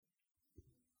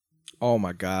Oh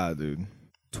my god, dude!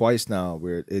 Twice now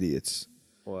we're idiots.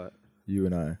 What? You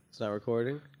and I. It's not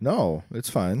recording? No, it's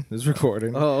fine. It's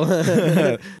recording.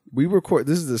 Oh. We record.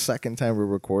 This is the second time we're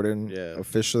recording. Yeah.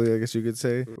 Officially, I guess you could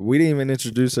say. We didn't even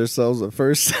introduce ourselves the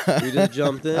first time. We just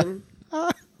jumped in.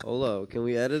 Hold up. Can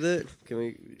we edit it? Can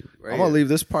we? I'm gonna leave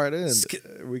this part in.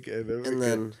 We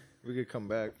could come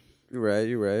back. You're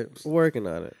right. We're working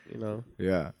on it.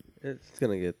 Yeah. It's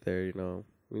gonna get there.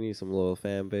 We need some loyal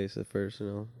fan base at first.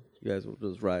 You guys will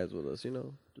just rise with us.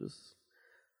 Just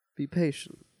be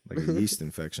patient. Like a yeast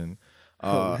infection.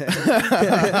 Keep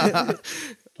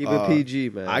it PG,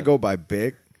 man. I go by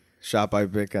Bic. Shop by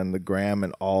Bic on the gram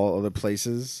and all other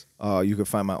places. You can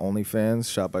find my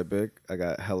OnlyFans, Shop by Bic. I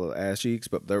got hella ass cheeks,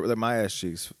 but they're my ass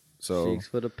cheeks. So cheeks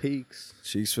for the peaks.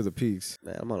 Cheeks for the peaks.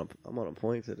 Man, I'm on a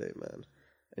point today, man.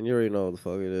 And you already know what the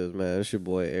fuck it is, man. It's your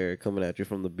boy Eric coming at you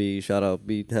from the B. Shout out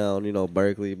B-Town,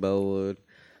 Berkeley, Bellwood.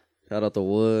 Shout out the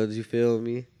Woods, you feel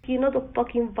me? You know the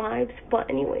fucking vibes, but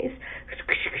anyways.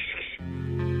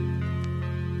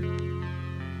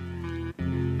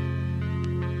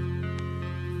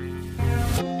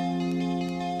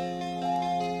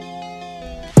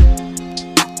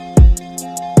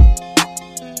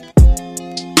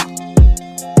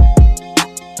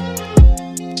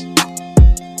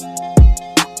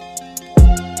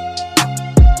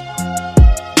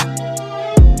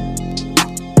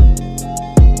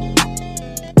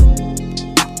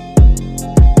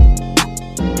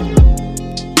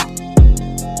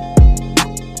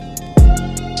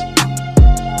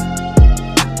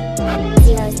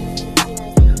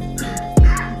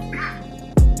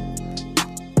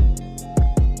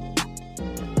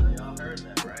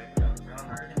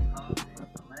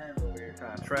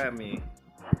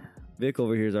 Vic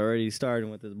over here is already starting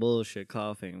with this bullshit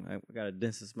coughing. I gotta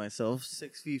distance myself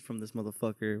 6 feet from this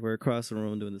motherfucker. We're across the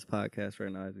room doing this podcast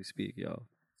right now as we speak, y'all.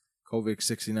 Kovic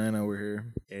 69 over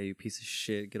here. Yeah, you piece of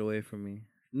shit. Get away from me.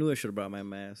 Knew I should have brought my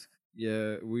mask.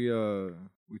 Yeah, we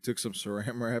took some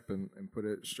saran wrap and put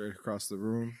it straight across the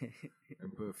room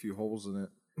and put a few holes in it.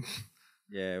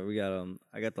 Yeah, we got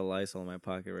I got the Lysol in my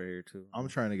pocket right here too. I'm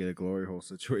trying to get a glory hole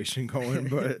situation going,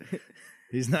 but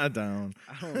he's not down.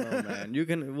 I don't know, man.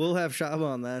 We'll have Shaba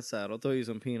on that side. I'll throw you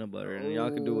some peanut butter, and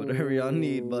y'all can do whatever y'all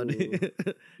need, buddy.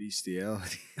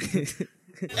 Bestiality.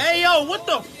 Hey, yo, what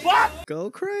the fuck? Go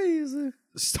crazy.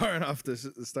 Starting off this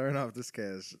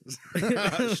cast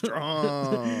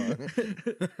strong.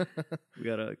 We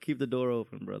gotta keep the door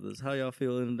open, brothers. How y'all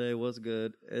feeling today? What's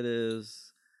good? It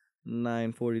is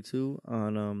 9:42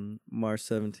 on March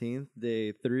 17th,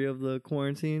 day 3 of the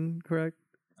quarantine. Correct?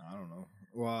 I don't know.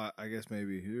 Well, I guess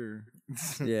maybe here.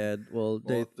 Yeah, well,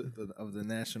 of the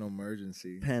national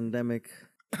emergency. Pandemic.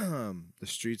 The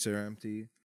streets are empty.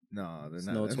 No, they're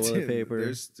not. No empty. toilet paper.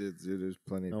 There's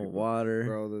plenty of no people. water.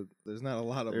 Bro, there's not a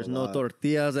lot of There's no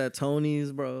tortillas at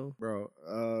Tony's, bro. Bro,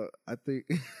 I think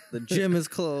the gym is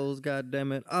closed, god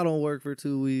damn it. I don't work for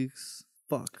 2 weeks.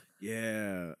 Fuck.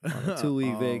 Yeah. On a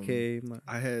 2-week vacay.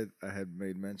 I had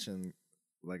made mention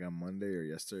like on Monday or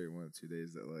yesterday, 1 or 2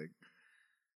 days, that like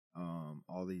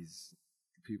all these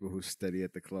people who study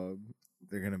at the club,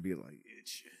 they're gonna be like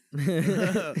itching.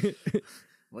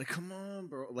 Like, come on,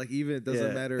 bro. Like, even it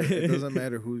doesn't matter. It doesn't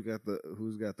matter who's got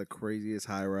the craziest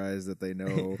high rise that they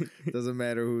know. It doesn't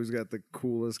matter who's got the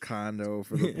coolest condo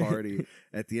for the party.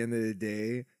 At the end of the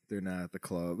day, they're not at the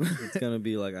club. It's gonna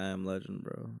be like I Am Legend,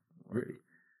 bro.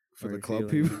 For the club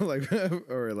people, like,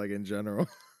 or like in general.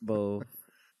 Both.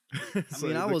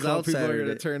 So I was out Saturday. People are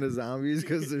gonna turn to zombies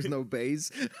because there's no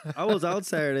base. I was out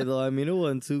Saturday though. I mean, it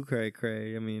wasn't too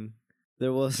cray. I mean,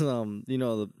 there was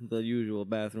the usual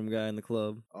bathroom guy in the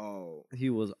club. Oh, he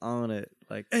was on it.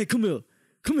 Like, hey, come here,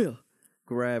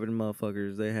 grabbing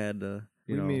motherfuckers. They had to.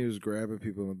 You mean he was grabbing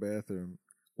people in the bathroom?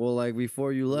 Well, like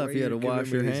before you left, you had to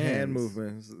wash your hands. Hand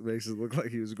movements makes it look like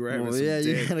he was grabbing. Well, yeah,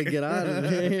 dick. You gotta get out of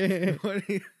there.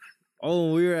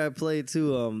 Oh, we were at play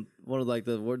too. One of like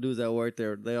the dudes that worked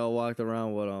there, they all walked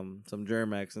around with some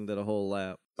Germ-X and did a whole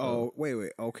lap. So. Oh,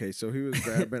 wait. Okay, so he was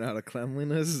grabbing out of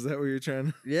cleanliness? Is that what you're trying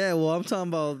to... Yeah, well, I'm talking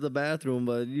about the bathroom,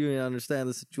 but you didn't understand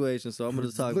the situation, so I'm going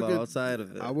to talk about outside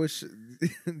of it. I wish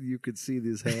you could see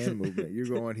this hand movement. You're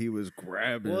going, he was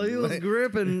grabbing. Well, he was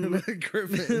gripping.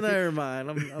 Gripping. Never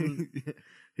mind.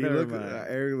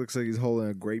 Eric looks like he's holding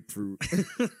a grapefruit.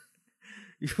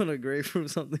 You want a grapefruit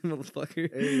something, motherfucker?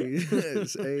 Hey.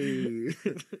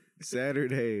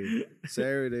 Saturday.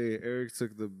 Eric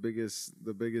took the biggest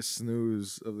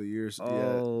snooze of the year.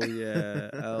 Oh, yeah.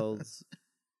 I was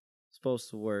supposed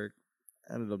to work.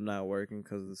 Ended up not working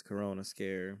because of this corona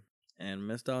scare. And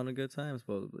missed out on a good time,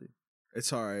 supposedly.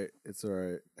 It's all right.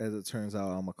 As it turns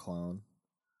out, I'm a clown.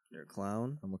 You're a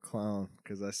clown. I'm a clown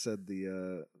because I said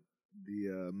the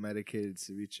medicated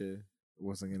ceviche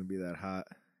wasn't gonna be that hot.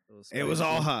 It was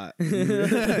all hot.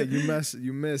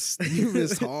 You missed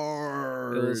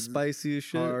hard. It was spicy as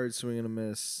shit. Hard swing and a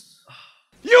miss.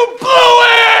 You blew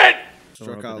it!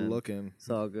 Struck out looking. It's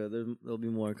all good. There'll be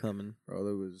more coming.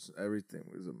 Bro, everything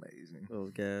was amazing. It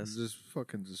was gas. Just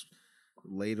fucking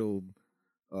ladled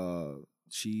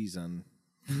cheese on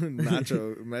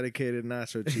medicated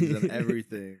nacho cheese on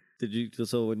everything. Did you?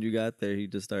 So when you got there, he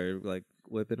just started like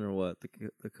whipping or what?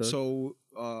 The cook.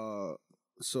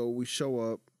 So we show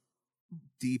up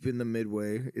deep in the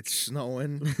midway. It's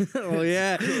snowing. Oh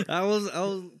yeah, I was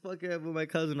fucking up with my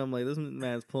cousin. I'm like, this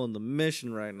man's pulling the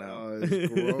mission right now. Oh, it was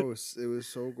gross. It was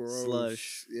so gross.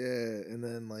 Slush. Yeah, and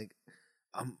then like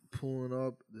I'm pulling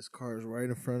up. This car is right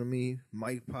in front of me.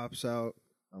 Mike pops out.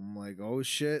 I'm like, oh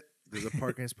shit. There's a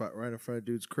parking spot right in front of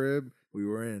dude's crib. We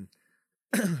were in.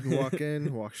 We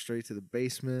walk straight to the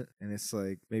basement, and it's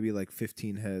like maybe like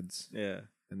 15 heads. Yeah.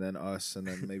 And then us, and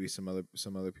then maybe some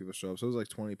other people show up. So it was like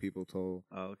 20 people total.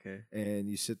 Oh, okay. And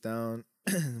you sit down,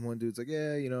 and one dude's like,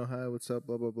 yeah, hi, what's up,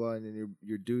 blah, blah, blah. And then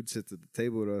your dude sits at the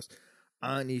table with us.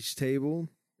 On each table,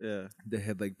 yeah, they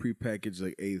had like prepackaged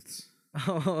like eighths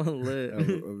lit.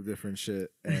 of different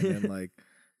shit. And then like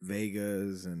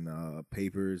Vegas and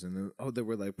papers. And then, there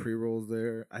were like pre-rolls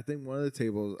there. I think one of the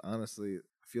tables, honestly,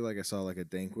 I feel like I saw like a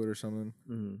Dankwood or something.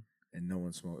 Mm-hmm. And no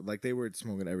one smoked. Like, they were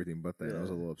smoking everything but that. Yeah. I was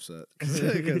a little upset.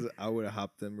 Because I would have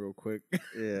hopped in real quick.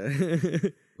 Yeah.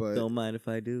 But don't mind if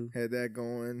I do. Had that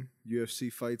going. UFC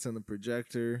fights on the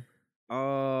projector.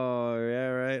 Oh, yeah,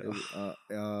 right.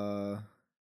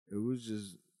 It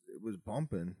was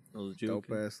bumping. It was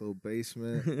dope-ass little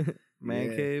basement.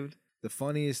 Man caved. The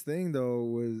funniest thing, though,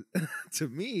 was, to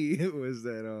me, was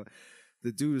that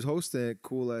the dude who's hosting it,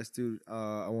 cool-ass dude,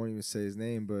 I won't even say his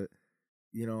name, but,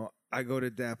 you know, I go to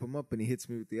dap him up and he hits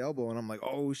me with the elbow and I'm like,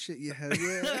 oh shit, yeah.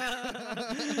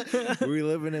 We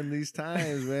living in these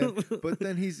times, man. But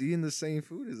then he's eating the same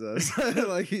food as us.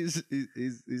 Like he's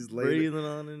breathing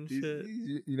on and shit.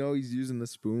 He's using the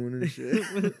spoon and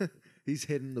shit. He's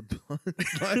hitting the blunt.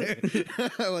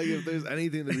 Like if there's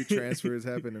anything to be transferred is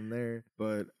happening there.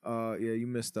 But yeah, you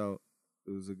missed out.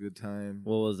 It was a good time.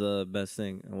 What was the best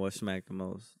thing and what smacked the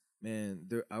most? Man,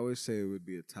 I would say it would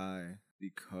be a tie.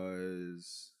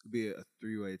 Because it'd be a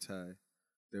 3-way tie.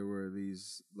 There were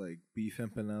these like beef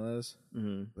empanadas,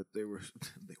 but they were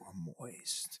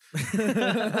moist.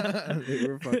 They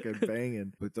were fucking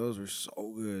banging, but those were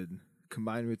so good.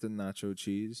 Combined with the nacho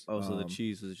cheese. Oh, so the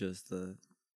cheese was just the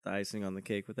icing on the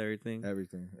cake with everything.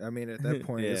 Everything. I mean, at that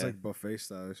point, it's like buffet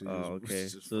style. So okay.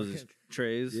 So those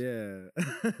trays. Yeah.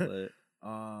 But,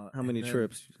 how many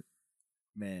trips?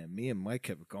 Man, me and Mike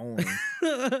kept going.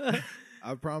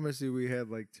 I promise you, we had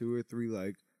like 2 or 3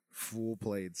 like full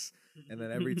plates, and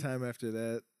then every time after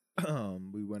that,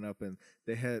 we went up and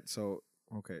they had so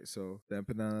the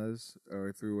empanadas are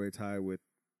a 3-way tie with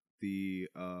the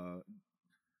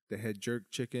they had jerk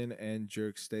chicken and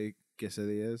jerk steak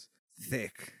quesadillas,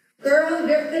 thick. Girl,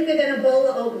 you're thicker than a bowl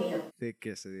of oatmeal. Thick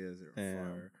quesadillas are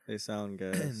fire. They sound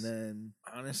good. And then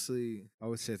honestly, I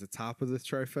would say at the top of the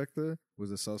trifecta was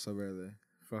the salsa verde.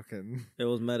 Fucking. It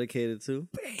was medicated too?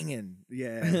 Banging.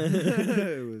 Yeah.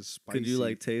 It was spicy. Could you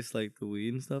like taste like the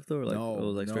weed and stuff though? Or like no, it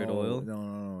was like straight oil?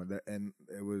 No. And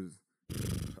it was,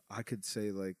 I could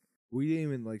say like, we didn't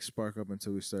even like spark up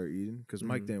until we started eating because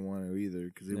Mike didn't want to either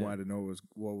because he wanted to know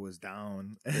what was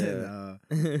down. Yeah.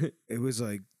 And it was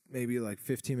like maybe like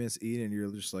 15 minutes eating and you're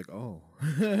just like, oh,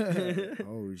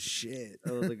 oh shit.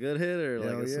 That was a good hit or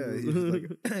like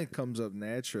like it comes up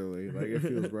naturally. Like it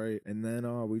feels right. And then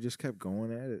we just kept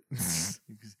going at it.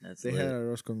 They had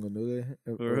arroz con gandules.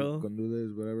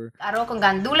 Gandules, whatever. Arroz con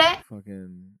gandules.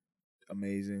 Fucking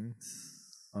amazing.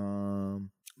 I'm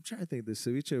trying to think. The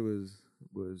ceviche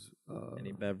was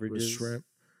any beverages? Was shrimp.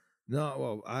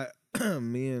 No, well,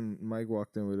 me and Mike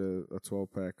walked in with a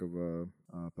 12-pack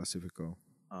of Pacifico.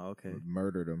 Oh, okay.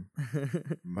 Murdered him.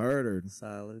 Murdered.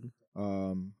 Solid.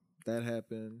 That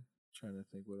happened. Trying to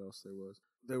think what else there was.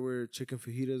 There were chicken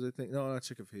fajitas, I think. No, not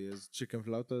chicken fajitas. Chicken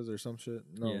flautas or some shit.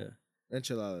 No. Yeah.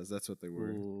 Enchiladas. That's what they were.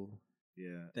 Ooh.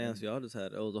 Yeah. Damn, so y'all just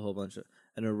had, it was a whole bunch of,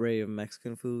 an array of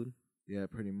Mexican food. Yeah,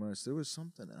 pretty much. There was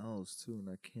something else, too, and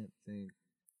I can't think.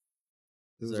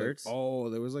 Desserts? There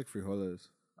was like frijoles.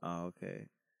 Oh, okay.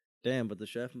 Damn, but the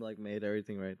chef like made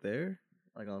everything right there?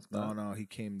 Like on spot? No, he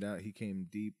came down. He came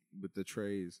deep with the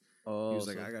trays. Oh, he was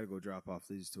like, I gotta go drop off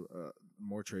these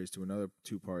more trays to another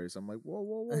 2 parties. I'm like,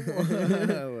 whoa.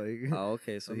 Like, oh,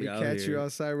 okay. So let me catch you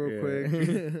outside real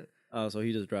quick. Oh, so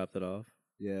he just dropped it off.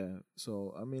 Yeah.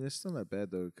 So I mean, it's still not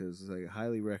bad though, because like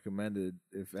highly recommended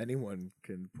if anyone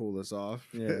can pull this off.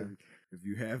 Yeah. If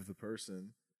you have the person,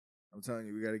 I'm telling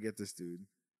you, we got to get this dude.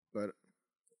 But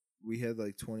we had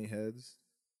like 20 heads,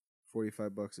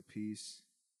 $45 a piece,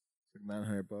 like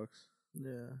 $900. Yeah.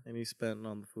 And he spent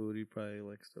on the food. He probably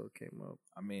like still came up.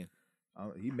 I mean,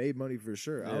 he made money for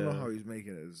sure. I don't know Yeah. how he's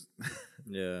making it.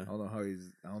 Yeah. I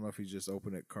don't know if he's just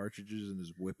opening cartridges and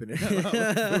just whipping it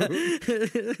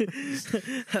out.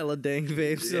 Hella dang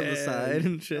vapes on the side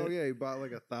and shit. Oh yeah, he bought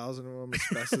like 1,000 of them,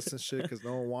 asbestos and shit, because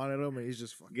no one wanted them, and he's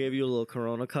just fucking. Gave you a little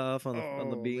Corona cough on the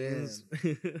Oh, beans.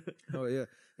 Oh yeah.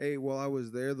 Hey, while I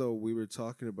was there though, we were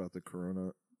talking about the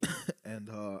Corona, and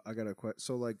I got a question.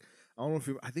 So like, I don't know if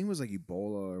I think it was like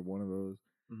Ebola or one of those.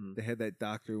 Mhm. They had that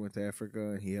doctor who went to Africa,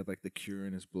 and he had like the cure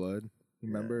in his blood. You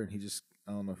remember? And he just,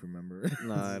 I don't know if you remember.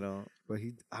 No, I don't. But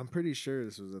I'm pretty sure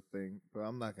this was a thing, but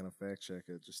I'm not gonna fact check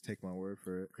it. Just take my word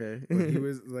for it. Okay. But he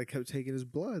was like kept taking his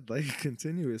blood like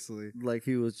continuously. Like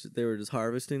they were just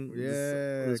harvesting Yeah,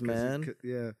 this 'cause man?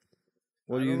 yeah.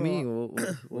 What I do you don't know. mean? What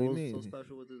What do you was mean? so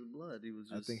special with his blood? He was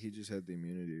just, I think he just had the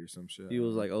immunity or some shit. he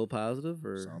was like O positive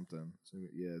or something. So,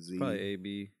 yeah, Z probably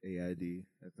AB. AID,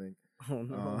 I think. Oh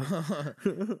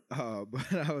no.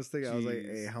 But I was thinking, I was like,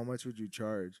 Jeez. hey, how much would you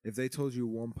charge if they told you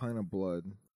 1 pint of blood?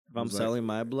 If I'm was like- selling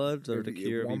my blood to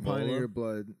cure 1 pint of Ebola, your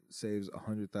blood saves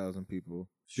 100,000 people.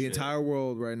 Shit. The entire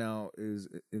world right now is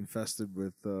infested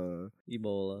with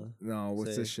Ebola. no,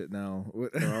 what's Say. this shit now?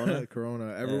 Corona?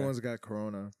 Corona. Everyone's got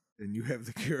corona, and you have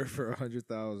the cure for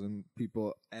 100,000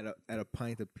 people at a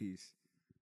pint apiece.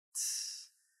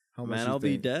 How much Man, you I'll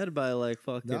be think? dead by like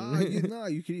fucking.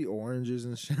 You could eat oranges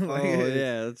and shit. Oh Like,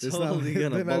 yeah, it's it's not- totally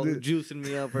gonna they're not juicing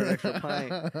me up for an extra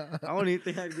pint. I don't even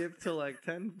think I'd give till like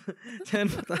 10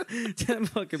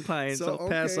 fucking pints. I'll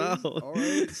pass okay, out. All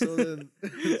right, so then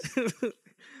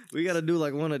We gotta do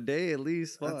like one a day at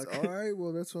least. that's Fuck. all right.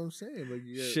 Well, that's what I'm saying. Like,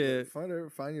 you gotta, Shit. find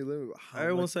your limit. How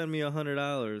Everyone much- send me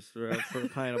 $100 for a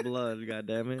pint of blood. God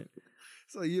damn it!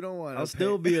 So you don't want. I'll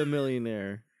still be a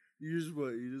millionaire. You just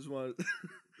what? You just want.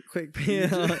 Quick pay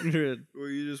 100. Or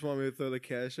you just want me to throw the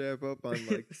Cash App up on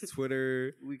like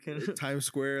Twitter, We can Times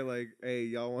Square? Like, hey,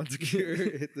 y'all want the cure?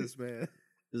 Hit this man.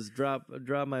 just drop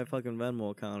my fucking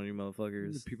Venmo account, you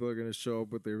motherfuckers. People are gonna show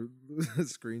up with their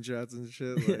screenshots and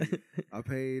shit. Like, I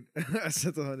paid. I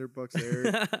sent $100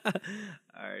 there.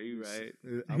 All right, you right.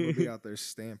 I'm gonna be out there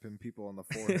stamping people on the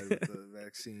forehead with the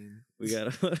vaccine. We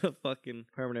gotta put a fucking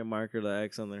permanent marker to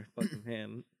X on their fucking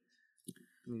hand.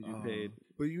 Means you paid.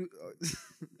 But you,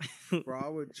 bro, I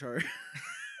would charge.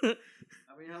 I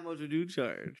mean, how much would you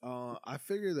charge? I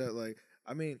figure that like,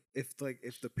 I mean, if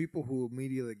the people who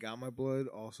immediately got my blood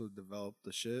also developed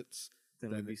the shits,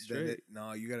 Then it'd be straight.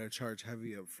 no, you gotta charge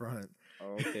heavy up front.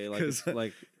 Oh, okay, like 'Cause-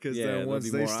 like Because yeah, then there'll once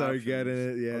be they more start options. getting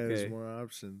it, yeah, Okay. there's more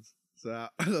options. So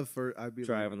the first, I'd be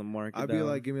driving the market. I'd down. be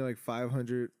like, give me like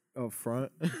 500 up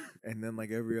front, and then like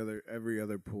every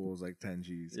other pool is like 10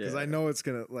 G's. Because I Yeah. know it's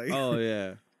gonna like. oh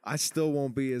yeah, I still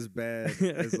won't be as bad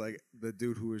as like the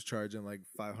dude who was charging like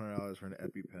 $500 for an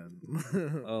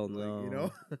EpiPen. Oh, Like, no. you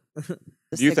know.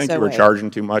 Do you think you were 608. charging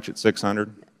too much at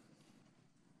 600?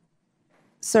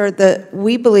 Sir,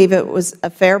 we believe it was a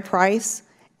fair price,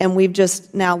 and we've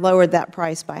just now lowered that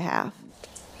price by half.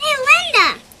 Hey,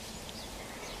 Linda!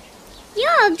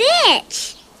 You're a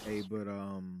bitch! Hey, but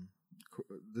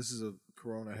this is a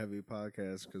Corona heavy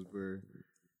podcast because we're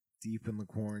deep in the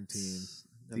quarantine.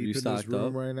 Have Deep you in this stocked room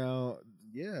up? right now.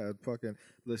 Yeah, fucking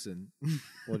listen.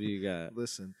 What do you got?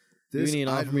 Listen. You need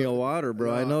to offer me a water,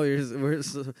 bro. I Nah. know we're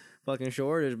fucking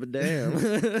shortage, but damn.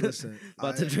 Listen,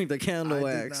 About to drink the candle I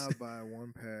wax. did not buy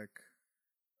 1 pack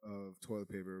of toilet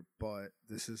paper, but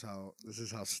this is how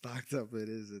stocked up it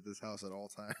is at this house at all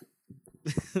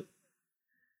times.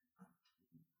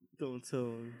 Don't tell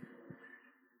me.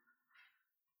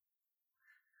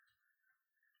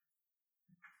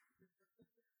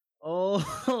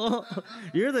 Oh,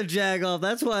 you're the jag off.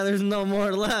 That's why there's no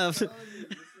more left.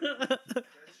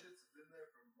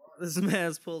 This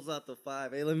man pulls out the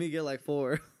 5. Hey, let me get like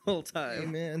 4 whole Hey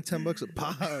time. man, $10 a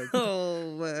pop.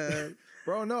 Oh man,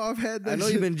 Bro, no, I've had that I know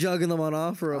shit. you've been jugging them on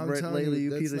offer I'm up telling lately, you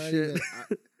that's piece of not shit.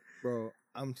 even- bro,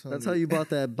 I'm telling That's how you bought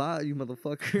that bot, you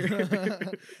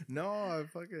motherfucker. No, I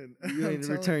fucking You I'm ain't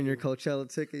telling return your you. Coachella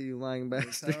ticket, you lying I'm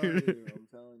bastard. telling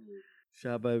you.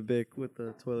 Shot by Vic with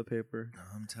the toilet paper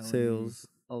I'm telling sales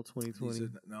all you. 2020.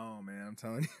 No, man, I'm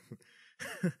telling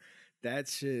you. That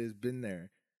shit has been there.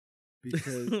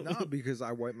 Because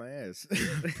I wipe my ass.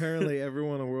 Apparently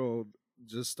everyone in the world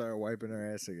just started wiping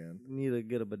their ass again. Need to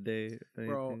get a bidet. If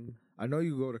Bro, anything. I know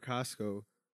you go to Costco,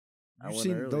 You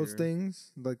seen those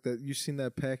things like that? You seen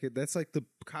that packet? That's like the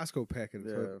Costco packet.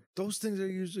 Yeah. Those things are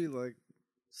usually like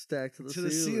Stacked to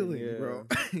the ceiling, yeah. bro.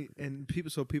 And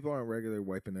people aren't regular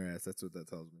wiping their ass. That's what that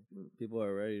tells me. People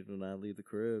are ready to not leave the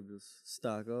crib. Just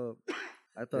stock up.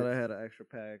 I thought I had an extra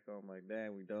pack. I'm like,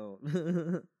 damn, we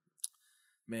don't.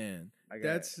 Man,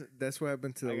 that's what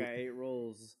happened to. I got 8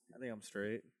 rolls. I think I'm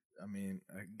straight. I mean,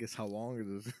 I guess how long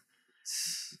is this?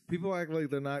 People act like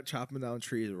they're not chopping down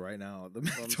trees right now.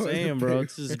 I'm saying, bro,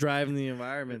 it's just driving the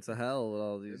environment to hell with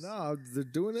all these. No, they're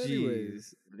doing it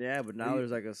anyways. Yeah, but now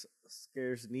there's like a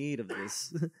scarce need of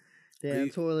this. Damn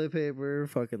toilet paper,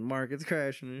 fucking markets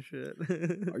crashing and shit.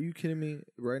 Are you kidding me?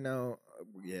 Right now,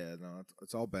 yeah, no,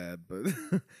 it's all bad, but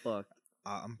fuck.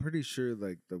 I'm pretty sure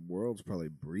like the world's probably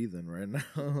breathing right now.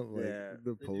 Like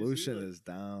the pollution is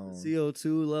down. The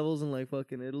CO2 levels in like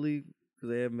fucking Italy, because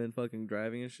they haven't been fucking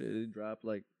driving and shit, it dropped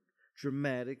like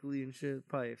dramatically and shit.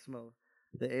 Probably smell.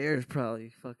 The air is probably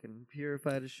fucking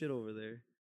purified as shit over there.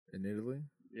 In Italy?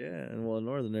 Yeah, and well,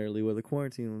 northern Italy where the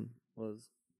quarantine was.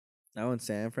 Now in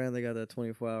San Fran, they got that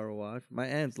 24-hour watch. My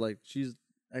aunt's like,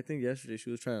 I think yesterday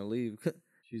she was trying to leave.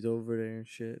 She's over there and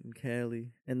shit in Cali.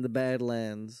 In the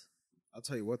Badlands. I'll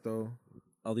tell you what, though.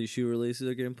 All these shoe releases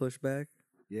are getting pushed back.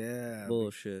 Yeah.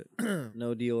 Bullshit.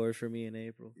 No Dior's for me in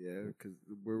April. Yeah, because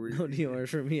where were you? No Dior's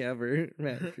for me ever.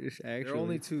 Actually. They're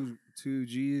only two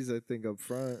G's, I think, up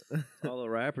front. All the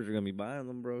rappers are going to be buying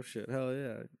them, bro. Shit. Hell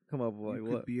yeah. Come up with like you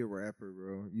what? Could be a rapper,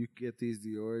 bro. You get these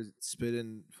Dior's, spit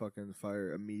in fucking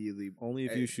fire immediately. Only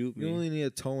if you shoot me. You only need a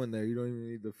toe in there. You don't even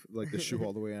need the shoe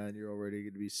all the way on. You're already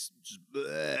going to be just...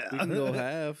 We can go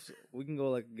half. We can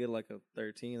go get like a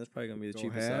 13. That's probably going to be the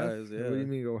cheapest size. Yeah. What do you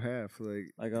mean go half?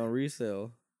 Like on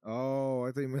resale. Oh,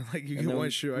 I think you meant like you get one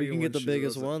shoe. You can get the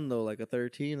biggest one though, like a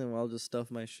 13, and I'll just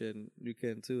stuff my shit, and you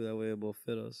can too. That way it will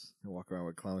fit us. You walk around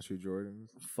with clown shoe Jordans.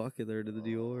 Fuck it, they're to the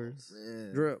Dior's.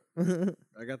 Man. Drip.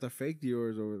 I got the fake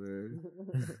Dior's over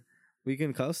there. We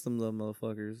can custom them,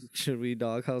 motherfuckers. Should we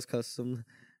doghouse custom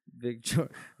Vic's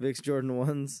Jordan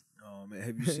 1s? Oh man,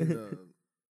 have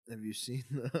you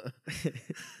seen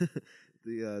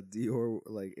the Dior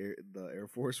the Air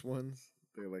Force ones?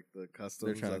 They're like the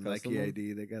customs on Nike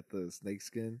ID. They got the snake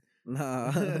skin.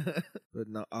 Nah. But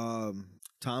no,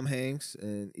 Tom Hanks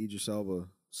and Idris Elba,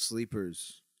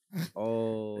 sleepers.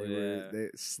 Oh,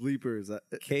 they sleepers.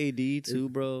 KD too,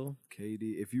 bro.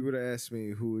 KD. If you would have asked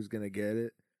me who was going to get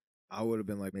it, I would have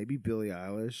been like, maybe Billie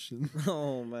Eilish.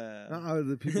 Oh, man. No,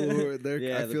 the people who are there,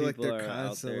 I feel like they're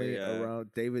constantly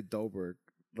around David Dobrik.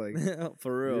 Like,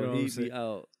 for real, you know he'd be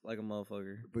out like a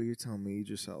motherfucker. But you're telling me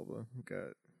Idris Elba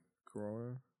got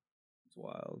Corona? It's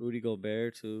wild. Rudy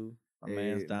Gobert too. My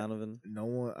man's Donovan. No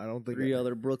one. I don't think 3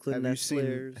 other Brooklyn Nets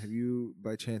players. Have you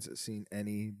by chance seen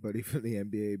anybody from the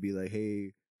NBA be like,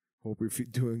 "Hey, hope you're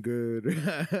doing good"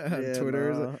 on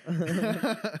Twitter?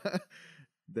 Nah.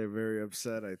 They're very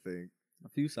upset. I think a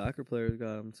few soccer players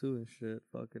got him too and shit.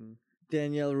 Fucking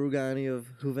Danielle Rugani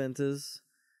of Juventus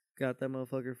got that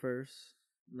motherfucker first.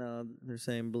 Now they're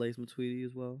saying Blaise Matuidi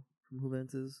as well from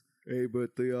Juventus. Hey,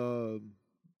 but the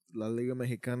La Liga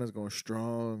Mexicana is going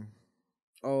strong.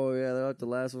 Oh yeah, they're like the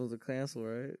last ones to cancel,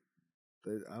 right?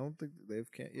 I don't think they've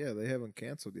they haven't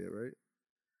canceled yet, right?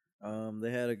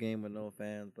 They had a game with no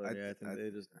fans, but I think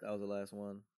that was the last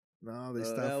one. No, they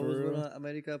stopped that for was real. When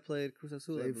America played Cruz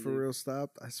Azul. They for real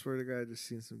stopped. I swear to God, I just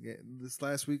seen some game. This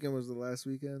last weekend was the last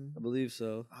weekend. I believe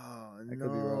so. Oh I could be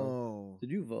wrong.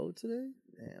 Did you vote today?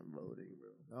 Damn, voting,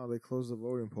 bro. No, they closed the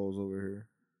voting polls over here.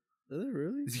 Did they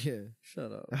really? Yeah.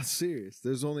 Shut up. I'm serious.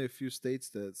 There's only a few states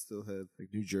that still had, like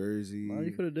New Jersey. Well,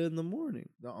 you could have did it in the morning.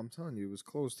 No, I'm telling you, it was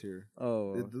closed here.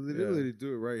 Oh, they literally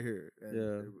do it right here, and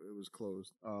it was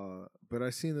closed. But I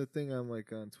seen the thing on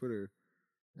Twitter,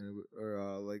 and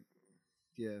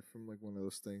from like one of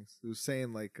those things. It was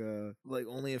saying like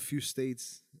only a few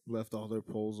states left all their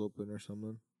polls open or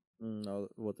something. No,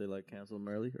 what they canceled them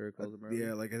early or closed them early?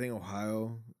 Yeah, I think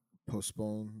Ohio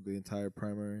postponed the entire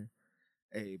primary.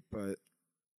 Hey, but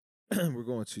we're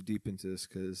going too deep into this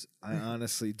because I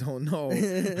honestly don't know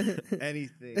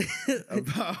anything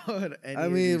about any. I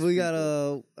mean, we got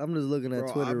I'm just looking at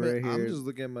Twitter right here. I'm just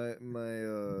looking at my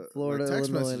Florida, my text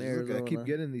Illinois, messages. and Arizona. I keep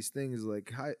getting these things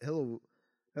like, "Hi,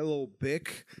 hello,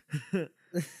 Bic.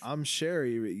 I'm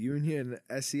Sherry at Union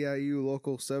SEIU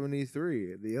Local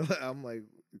 73." I'm like,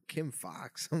 Kim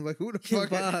Fox. I'm like, who the Kim fuck?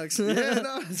 Fox. Yeah,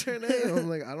 no, it's her name. I'm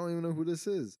like, I don't even know who this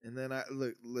is. And then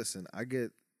listen, I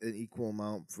get an equal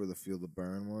amount for the Feel the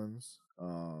Burn ones.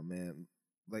 Oh man,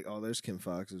 there's Kim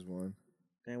Fox's one.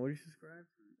 Damn, what do you subscribe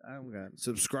to? I don't got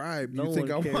subscribe. No you think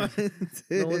one I want cares.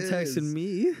 No one texting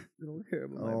me. They don't care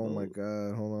about my my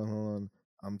God, hold on.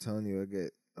 I'm telling you, I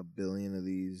get a billion of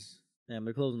these Damn,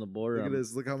 they're closing the border. Look at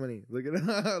this. Look how many. Look at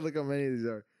look how many of these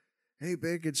are. Hey,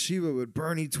 Vic, it's Shiva with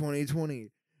Bernie 2020.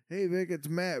 Hey, Vic, it's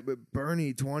Matt with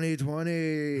Bernie 2020.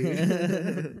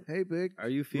 Hey, Vic. Are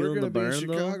you We're feeling gonna the be in burn,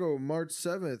 Chicago March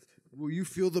 7th. Will you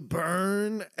feel the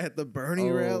burn at the Bernie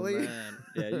though? rally? Man.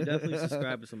 Yeah, you definitely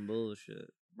subscribe to some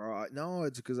bullshit. Bro, no,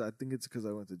 it's because I think it's because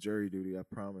I went to jury duty. I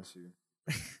promise you.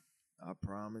 I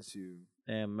promise you.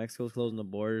 Damn, Mexico's closing the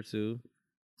border too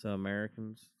to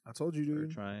Americans. I told you, They're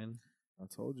dude. trying. I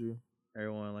told you.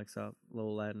 Everyone like South,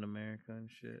 low Latin America and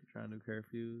shit, trying to do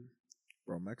curfews.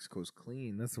 Bro, Mexico's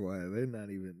clean. That's why they're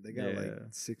not even. They got like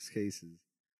 6 cases.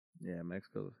 Yeah,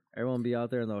 Mexico. Everyone be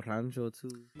out there in the rancho too.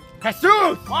 Jesus!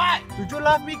 What? Did you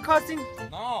love me, cousin?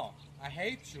 No, I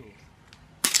hate you.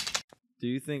 Do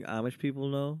you think Amish people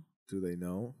know Do they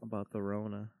know? about the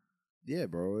Rona? Yeah,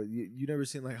 bro. You never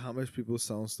seen like how much people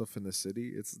selling stuff in the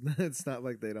city? It's not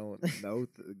like they don't know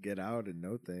get out and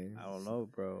know things. I don't know,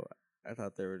 bro. I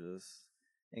thought they were just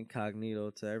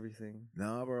incognito to everything.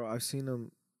 Nah, bro. I've seen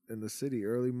them in the city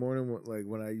early morning, like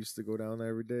when I used to go down there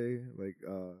every day, like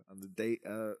on the date.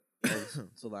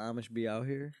 So the Amish be out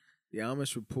here? The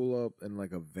Amish would pull up in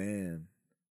like a van,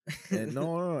 and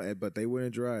no, but they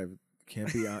wouldn't drive.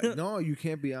 Can't be no, you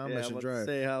can't be Amish and drive.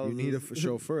 You need a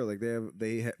chauffeur. Like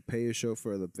they pay a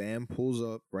chauffeur. The van pulls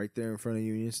up right there in front of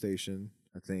Union Station,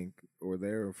 I think, or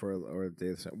there or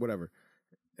whatever.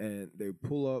 And they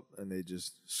pull up and they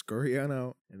just scurry on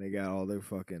out, and they got all their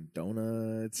fucking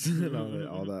donuts and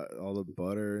all the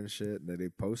butter and shit. And then they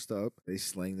post up, they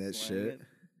sling that shit,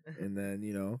 and then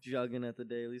jogging at the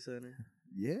Daily Center.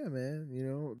 Yeah, man.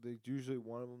 They usually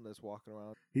one of them that's walking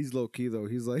around. He's low key though.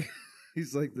 He's like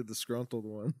the disgruntled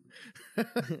one.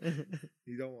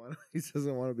 He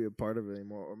doesn't want to be a part of it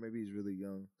anymore, or maybe he's really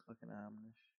young. Fucking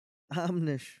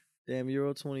Amish. Damn,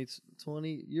 Euro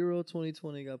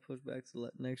 2020 got pushed back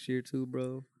to next year too,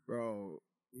 bro. Bro,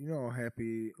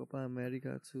 happy. Copa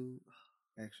America too.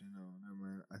 Actually, no, never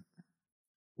mind.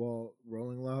 Well,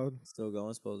 Rolling Loud Still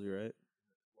going, supposedly, right?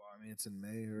 Well, I mean, it's in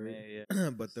May, right? May,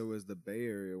 yeah. But there was the Bay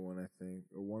Area one, I think,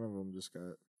 or one of them just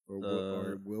got,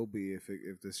 or it will be if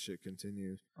this shit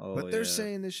continues. Oh, but they're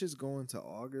saying this shit's going to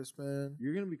August, man.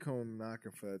 You're gonna be coming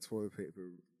knocking for that toilet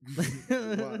paper.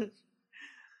 Watch.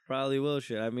 Probably will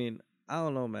shit. I mean, I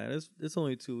don't know, man. It's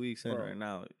only 2 weeks in right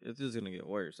now. It's just gonna get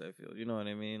worse, I feel. You know what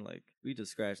I mean? Like, we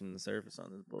just scratching the surface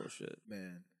on this bullshit.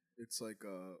 Man, it's like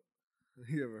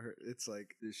you ever heard? It's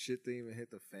like the shit didn't even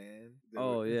hit the fan.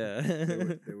 Yeah.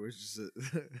 There was just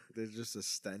there's just a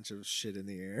stench of shit in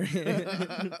the air.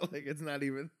 Like it's not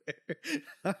even there.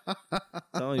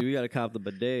 Telling you, we gotta cop the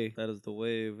bidet. That is the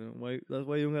wave. And that's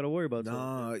why you don't gotta worry about that.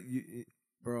 Nah,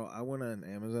 bro, I went on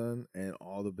Amazon and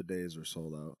all the bidets were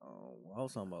sold out. Oh, well, I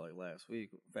was talking about like last week.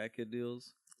 Fat kid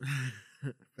deals.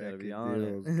 Fat be Kid on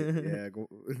Deals. it. Yeah,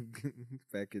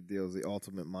 Fat Kid Deals, the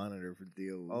ultimate monitor for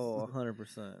deals. Oh,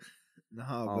 100%.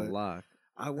 Nah, On but lock.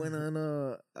 I went on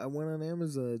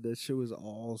Amazon. That shit was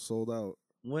all sold out.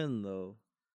 When though?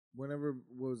 Whenever,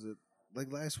 what was it? Like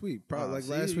last week, probably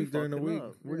See, last you week during the fucking week.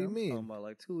 up. What do you I'm mean? talking about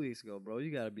like 2 weeks ago, bro. You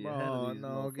gotta be ahead of these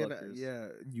motherfuckers. Yeah,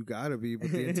 you gotta be.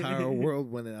 But the entire world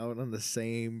went out on the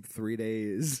same 3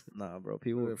 days. Nah, bro.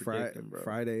 People were predicting, bro.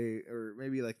 Friday, or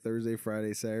maybe like Thursday,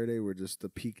 Friday, Saturday were just the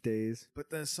peak days. But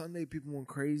then Sunday, people went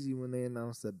crazy when they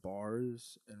announced that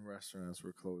bars and restaurants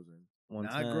were closing.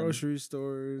 110. Not grocery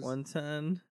stores.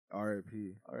 110.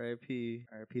 R.I.P. R.I.P.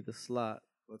 R.I.P. the slot.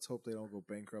 Let's hope they don't go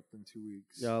bankrupt in 2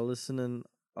 weeks. Y'all listening?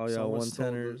 Oh, y'all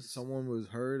 110ers. Someone was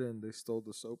hurt and they stole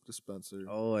the soap dispenser.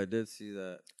 Oh, I did see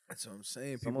that. That's what I'm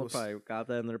saying. Someone probably got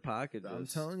that in their pocket. I'm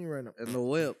telling you right now. In the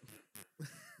whip.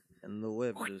 In the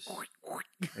whip. Just.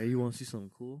 Hey, you want to see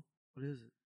something cool? What is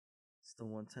it? It's the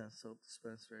 110 soap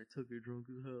dispenser. I took it drunk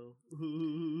as hell.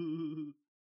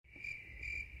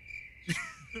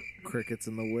 Crickets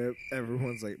in the whip.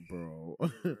 Everyone's like, bro.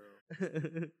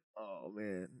 Oh,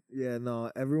 man. Yeah,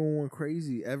 no. Everyone went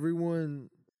crazy. Everyone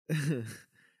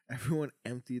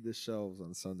emptied the shelves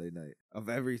on Sunday night of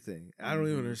everything. I don't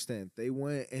even understand. They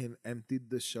went and emptied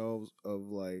the shelves of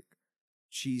like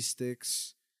cheese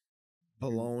sticks,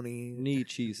 bologna. Need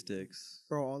cheese sticks.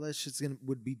 Bro, all that shit's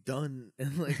would be done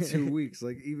in like 2 weeks.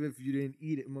 Like even if you didn't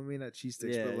eat it, maybe not cheese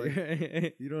sticks, but like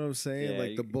you know what I'm saying? Yeah,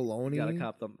 like the bologna. You gotta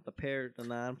cop the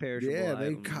non-perishable. Yeah, they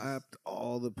items. copped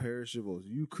all the perishables.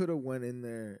 You could have went in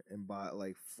there and bought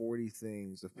like 40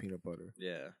 things of peanut butter.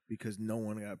 Yeah, because no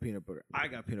one got peanut butter. I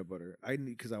got peanut butter. I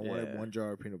need because I wanted 1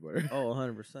 jar of peanut butter. Oh,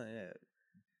 100%. Yeah.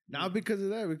 Not because of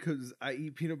that, because I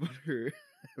eat peanut butter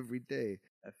every day.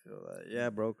 I feel that. Yeah,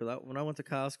 bro. Because when I went to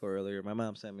Costco earlier, my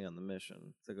mom sent me on the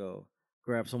mission to go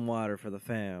grab some water for the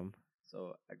fam.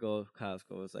 So I go to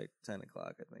Costco. It's like 10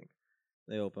 o'clock, I think.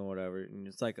 They open whatever, and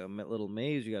it's like a little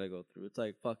maze you gotta go through. It's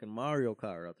like fucking Mario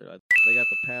Kart out there. Like, they got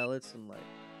the pallets and like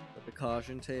the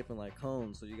caution tape and like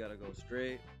cones, so you gotta go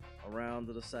straight around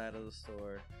to the side of the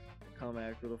store and come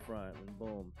back to the front, and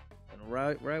boom. And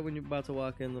right when you're about to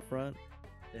walk in the front,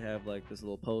 they have like this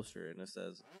little poster, and it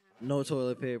says no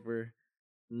toilet paper,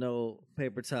 no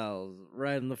paper towels,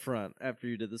 right in the front. After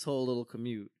you did this whole little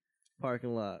commute,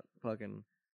 parking lot, fucking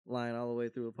line all the way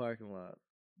through the parking lot.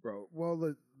 Bro,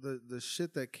 well, the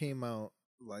shit that came out,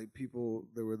 like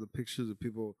there were the pictures of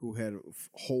people who had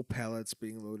whole pallets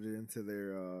being loaded into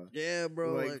their Yeah,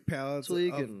 bro, like pallets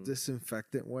tweaking. of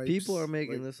disinfectant wipes. People are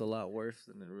making like, this a lot worse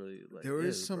than it really like. There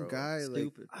was some bro. guy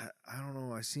Stupid. like I don't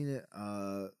know. I seen it.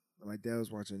 My dad was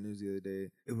watching the news the other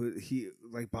day. It was he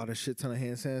like bought a shit ton of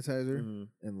hand sanitizer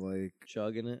and like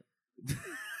chugging it.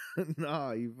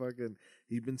 nah,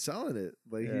 he'd been selling it.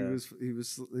 Like he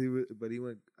was, but he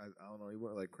went. I don't know. He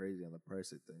went like crazy on the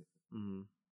price, I think. Mm-hmm.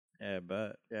 Yeah,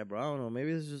 but yeah, bro. I don't know.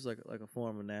 Maybe it's just like a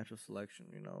form of natural selection.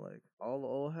 You know, like all the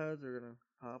old heads are gonna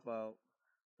pop out.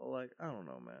 But like I don't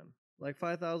know, man. Like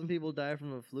 5,000 people died from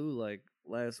the flu like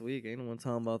last week. Ain't no one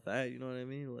talking about that. You know what I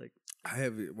mean? Like I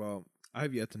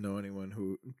have yet to know anyone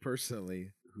who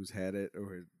personally who's had it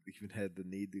or even had the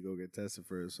need to go get tested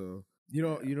for it. So you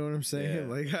know what I'm saying?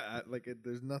 Yeah. Like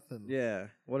there's nothing. Yeah.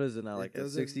 What is it now? Like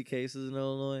 60 cases in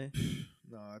Illinois?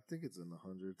 No, I think it's in the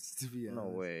hundreds. To be honest, no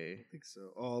way. I think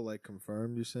so. All like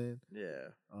confirmed. You're saying? Yeah.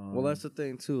 Well, that's the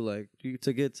thing too. Like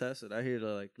to get tested, I hear they're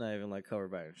like not even like covered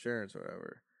by insurance or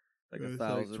whatever. Like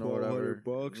 $1,000 or whatever.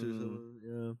 $1,200 or something.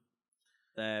 Yeah.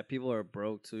 That people are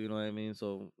broke too, you know what I mean?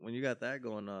 So when you got that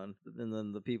going on, and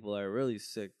then the people that are really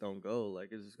sick don't go, like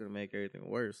it's just gonna make everything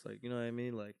worse. Like, you know what I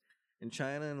mean? Like in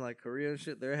China and like Korea and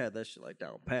shit, they had that shit like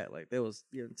down pat. Like they was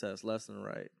getting tests less than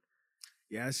right.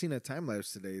 Yeah, I seen a time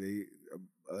lapse today. They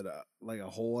like a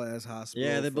whole ass hospital.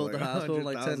 Yeah, they for built like the hospital in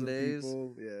like 10 100,000 days.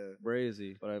 people. Yeah,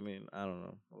 crazy. But I mean, I don't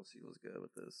know. We'll see what's good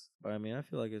with this. But I mean, I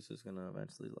feel like it's just gonna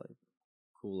eventually like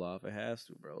cool off. It has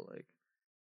to, bro. Like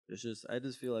it's just, I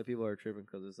just feel like people are tripping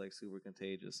because it's like super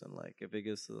contagious, and like if it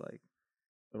gets to like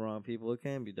the wrong people, it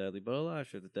can be deadly. But a lot of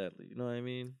shit is deadly. You know what I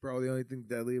mean? bro. The only thing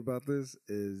deadly about this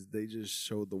is they just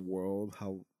showed the world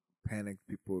how panicked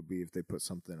people would be if they put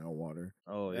something in water.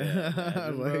 Oh yeah,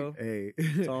 imagine, like, bro. hey,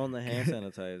 It's all in the hand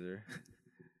sanitizer.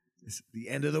 The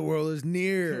end of the world is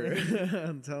near.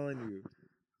 I'm telling you,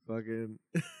 fucking,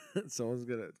 someone's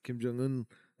gonna Kim Jong-un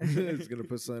is gonna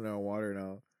put something in water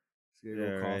now. He's gonna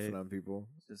go coughing on people.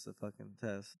 It's just a fucking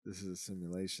test. This is a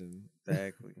simulation.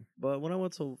 Exactly. But when I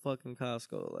went to fucking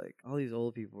Costco, like all these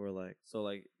old people were like, so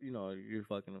like, you know, you're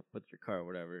fucking with your car or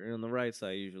whatever. And on the right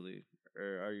side usually,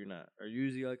 or are you not? Are you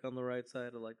usually like on the right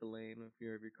side of like the lane if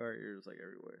you're of your car? You're just like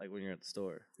everywhere. Like when you're at the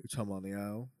store. You're talking on the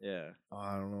aisle? Yeah. Oh,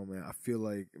 I don't know, man. I feel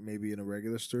like maybe in a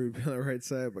regular store you'd be on the right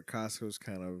side, but Costco's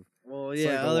kind of. Well, it's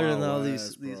yeah. like the Other than Wild all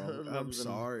West, these bro. hoodlums I'm and-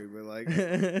 sorry, but like,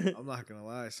 I'm not gonna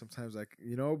lie. Sometimes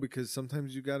because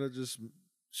sometimes you gotta just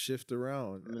shift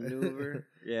around, maneuver.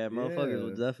 Yeah, motherfuckers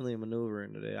was definitely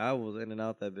maneuvering today. I was in and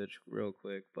out that bitch real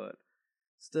quick, but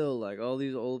still, like all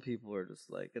these old people are just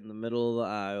like in the middle of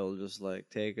the aisle, just like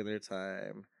taking their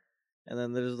time. And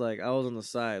then there's like I was on the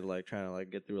side, like trying to like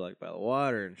get through like by the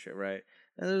water and shit, right?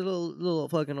 And there's little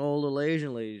fucking old little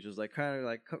Asian ladies just like kind of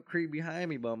like creep behind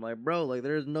me, but I'm like, bro, like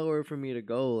there's nowhere for me to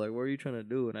go. Like, what are you trying to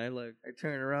do? And I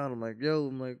turn around, I'm like, yo,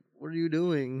 what are you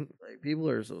doing? Like, people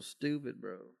are so stupid,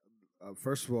 bro.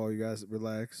 First of all, you guys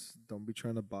relax. Don't be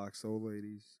trying to box old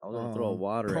ladies. I was gonna throw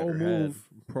water at pro her move.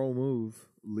 head. Pro move.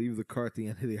 Leave the car at the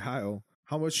end of the aisle.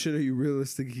 How much shit are you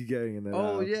realistically getting in that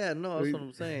aisle? Oh yeah, no, that's what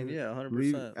I'm saying. Yeah,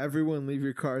 100%. Everyone leave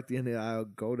your car at the end of the aisle.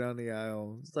 Go down the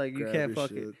aisle. It's like you grab can't your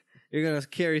fucking. shit. You're gonna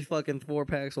carry fucking 4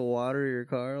 packs of water in your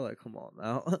car? Like, come on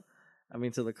now. I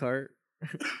mean, to the cart.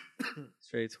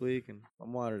 Straight tweaking.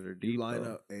 Some waters are deep. You line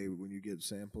though. up. Hey, when you get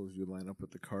samples, you line up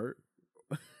with the cart.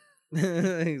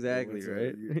 Exactly,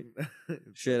 right?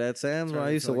 Shit, at Sam's when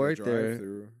I used to work there,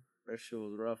 that shit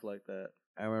was rough like that.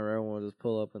 I remember everyone would just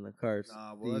pull up in the carts.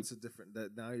 Nah, well, that's a different.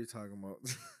 Now you're talking about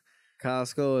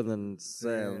Costco and then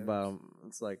Sam's.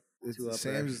 It's like two up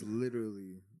Sam's is there.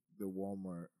 literally the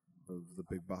Walmart of the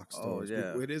big box stores.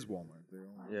 yeah. It is Walmart.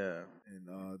 Yeah.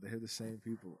 And they have the same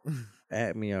people.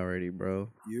 At me already, bro.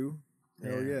 You?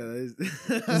 Hell Yeah. yeah, that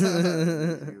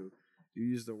is you. You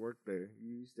used to work there.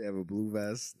 You used to have a blue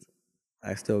vest.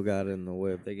 I still got it in the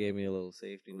whip. They gave me a little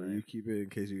safety Or knife. you keep it in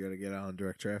case you gotta get out on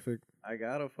direct traffic. I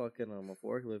got a fucking a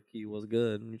forklift key. What's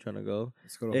good? You trying to go?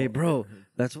 Let's go to Hey, home. bro,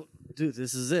 that's what, dude.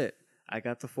 This is it. I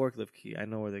got the forklift key. I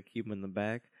know where they keep them in the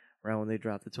back. Around when they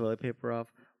drop the toilet paper off,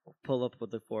 we'll pull up with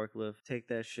the forklift, take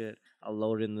that shit. I'll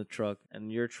load it in the truck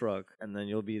and your truck, and then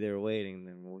you'll be there waiting.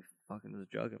 Then we'll fucking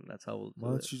just jug him. That's how we'll do Why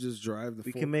it. don't you just drive the?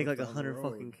 We full can make clip like down the 100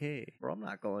 road? fucking K. Bro, I'm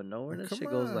not going nowhere. Like, That shit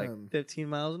come goes like on. 15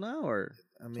 miles an hour.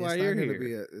 I mean, That's why it's not you're gonna here.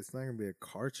 be it's not gonna be a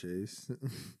car chase.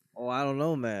 Oh, I don't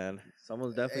know, man.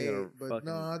 Someone's definitely Hey, gonna but fucking.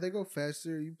 no, they go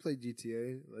faster. You play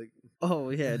GTA, like Oh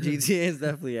yeah, GTA is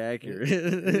definitely accurate.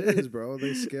 it is, bro.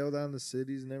 They scale down the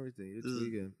cities and everything. You're This is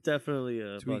tweaking. definitely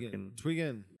a fucking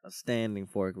Tweaking. a standing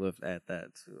forklift at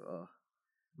that too.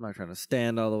 I'm not trying to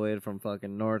stand all the way from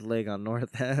fucking North Lake on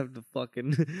North Ave to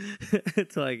fucking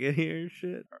till I get here and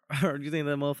shit. Or do you think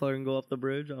that motherfucker can go up the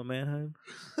bridge on Manheim?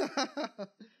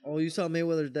 Oh, you saw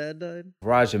Mayweather's dad died?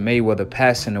 Roger Mayweather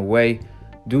passing away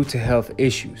due to health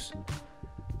issues.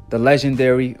 The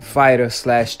legendary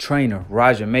fighter/trainer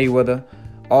Roger Mayweather,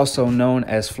 also known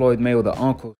as Floyd Mayweather's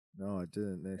uncle. No, I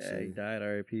didn't Yeah, actually. he died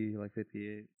RIP like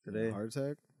 58 today. Heart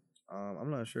attack.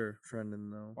 I'm not sure.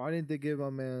 Trending though. Why didn't they give my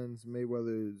man's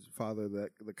Mayweather's father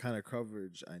the kind of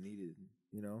coverage I needed?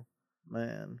 You know,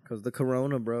 Man, because the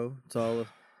corona, bro. It's all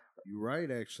you're right.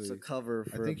 Actually, it's a cover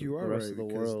I for think you the are rest right of the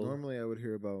because world. normally I would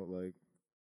hear about like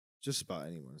just about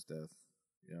anyone's death.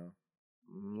 You know,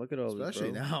 Look at all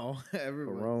especially this, bro. now.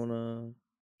 Everyone's Corona,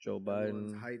 Joe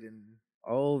everyone's Biden. hiding.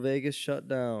 Oh, Vegas shut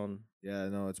down. Yeah,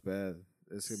 no, it's bad.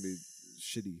 It's gonna be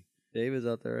shitty. David's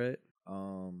out there, right?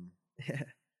 Yeah,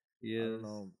 He I is. don't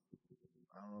know.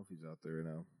 I don't know if he's out there right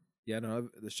now. Yeah, no,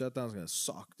 the shutdown's gonna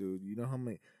suck, dude. You know how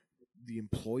many the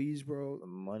employees, bro? The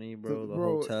money, bro. The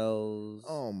bro, hotels.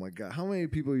 Oh my god, how many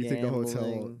people you think a hotel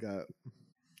Gambling. got?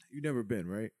 You never been,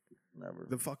 right? Never.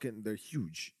 They're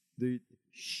huge. They're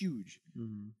huge.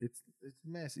 Mhm. It's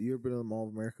massive. You ever been to the Mall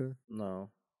of America?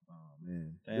 No. Oh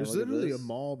man, Damn, there's look at literally a this.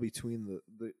 mall between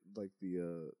the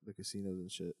casinos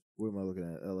and shit. What am I looking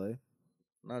at? L.A.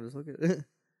 No, just look at the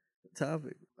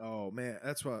topic. Oh man,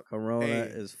 that's what. Corona Hey,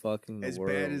 is fucking the as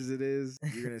world. bad as it is,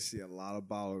 you're gonna see a lot of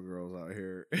bottle girls out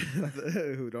here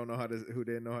who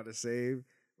didn't know how to save.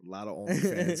 A lot of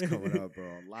OnlyFans coming up, bro.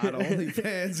 A lot of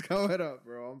OnlyFans coming up,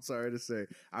 bro. I'm sorry to say,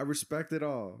 I respect it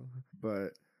all,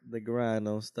 but The grind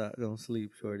don't stop, don't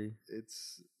sleep, shorty.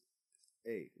 it's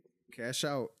hey, cash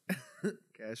out,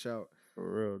 cash out.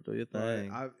 For real, do your But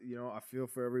thing. I feel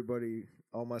for everybody,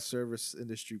 all my service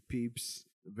industry peeps.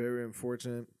 Very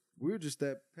unfortunate. We were just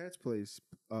at Pat's place,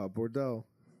 Bordel,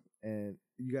 and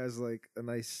you guys like a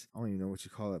nice, I don't even know what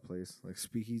you call that place, like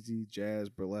speakeasy, jazz,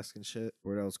 burlesque and shit.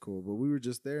 Bordel's cool, but we were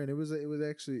just there, and it was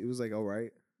like all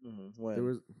right. When? There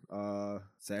was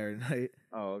Saturday night.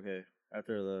 Oh, okay.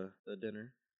 After the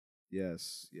dinner.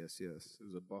 Yes. It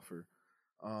was a buffer,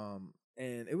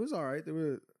 and it was all right.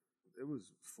 It was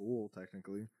full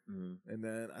technically, and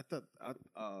then I thought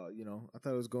it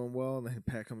was going well, and then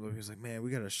Pat comes over. He was like, "Man,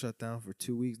 we got to shut down for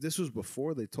 2 weeks." This was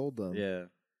before they told them. Yeah.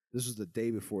 This was the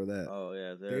day before that. Oh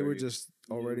yeah. They were just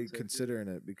already take it. considering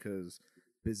it because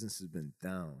business has been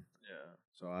down. Yeah.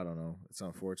 So I don't know. It's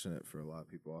unfortunate for a lot of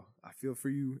people. I feel for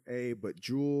you, but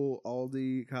Jewel,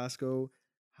 Aldi, Costco,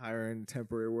 hiring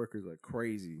temporary workers like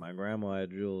crazy. My grandma at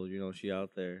Jewel, she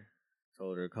out there.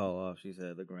 Told her to call off. She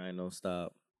said the grind don't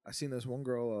stop. I seen this one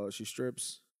girl. She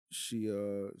strips. She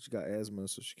got asthma,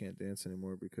 so she can't dance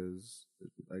anymore because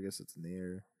I guess it's in the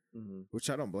air. Which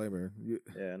I don't blame her.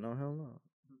 Yeah, no, hell no.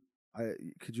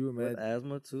 Could you With imagine?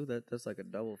 asthma too, that's like a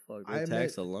double fuck. I They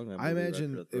tax the lung. I believe,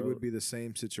 imagine after the it would throat. be the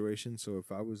same situation. So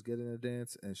if I was getting a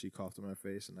dance and she coughed in my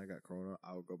face and I got corona,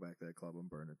 I would go back to that club and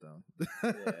burn it down.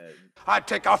 Yeah, I'd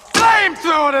take a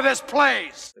flamethrower to this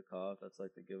place. the cough. That's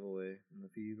like the giveaway. And the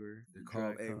fever. The dry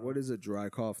cough. Hey, what is a dry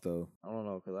cough though? I don't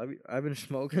know, cause I've been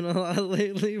smoking a lot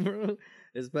lately, bro.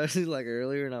 Especially like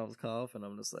earlier, and I was coughing.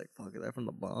 I'm just like, fuck, is that from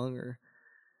the bong or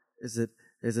is it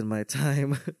my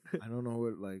time? I don't know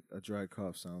what like a dry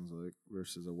cough sounds like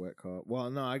versus a wet cough.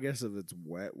 Well, no, I guess if it's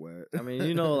wet. I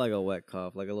mean, like a wet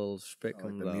cough, like a little spit like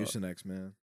comes the out. Mucinex,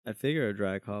 man. I figure a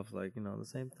dry cough, like the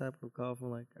same type of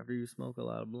coughing, like after you smoke a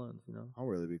lot of blunts, I'll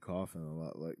really be coughing a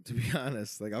lot. Like to be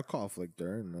honest, like I'll cough like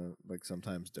during, like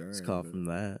sometimes during. Just cough but from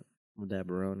that with that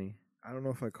baroni. I don't know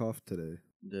if I coughed today.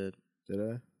 Did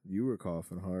I? You were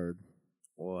coughing hard.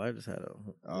 Well, I just had to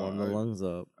warm the lungs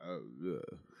up. Oh yeah,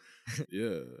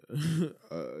 yeah.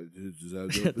 Just have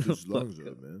to open his lungs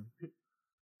up, man.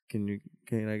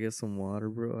 Can I get some water,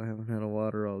 bro? I haven't had a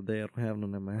water all day. I don't have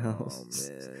none in my house.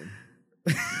 Oh man.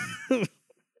 This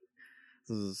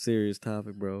is a serious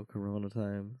topic, bro. Corona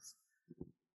times.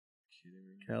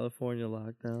 California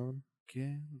lockdown.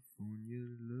 California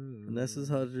love. Vanessa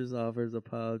Hudgens offers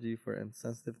apology for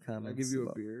insensitive Can comments. I give you a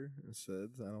about- beer instead?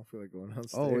 I don't feel like going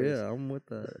downstairs. Oh yeah, I'm with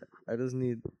that. I just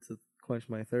need to quench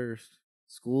my thirst.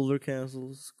 Schools are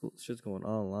canceled. Shit's going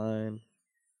online.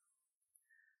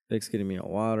 Vic's getting me a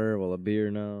water, well a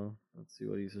beer now. Let's see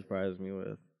what he surprised me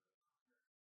with.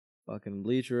 Fucking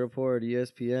Bleacher Report,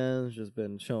 ESPN's just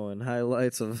been showing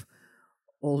highlights of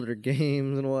older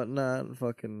games and whatnot.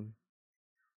 Fucking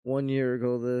 1 year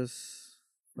ago, this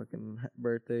fucking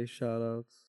birthday shout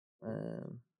outs.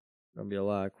 And gonna be a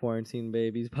lot of quarantine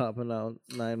babies popping out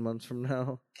 9 months from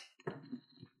now.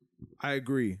 I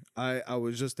agree. I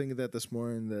was just thinking that this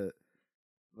morning that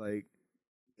like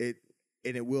it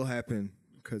will happen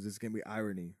because it's gonna be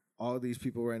irony. All these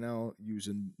people right now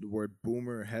using the word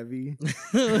boomer heavy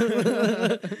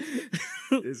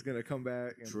is gonna come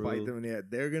back and bite them in the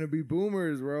head. They're gonna be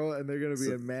boomers, bro, and they're gonna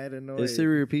be mad and annoyed. History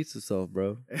repeats itself,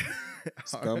 bro.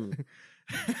 It's coming.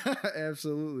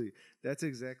 Absolutely. That's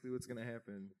exactly what's gonna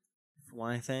happen.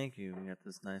 Why, thank you. We got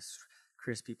this nice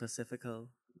crispy Pacifico.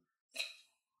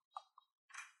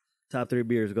 Top 3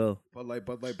 beers, go. Bud Light,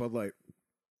 Bud Light, Bud Light.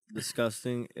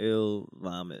 Disgusting, ill,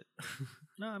 vomit.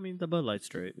 No, I mean, the Bud Light's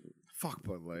straight. Fuck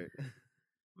Bud Light. I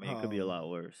mean, it could be a lot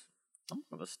worse. I'm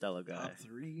more of a Stella guy. Top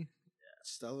 3? Yeah.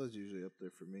 Stella's usually up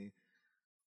there for me.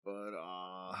 But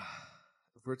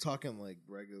if we're talking like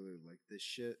regular, like this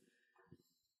shit,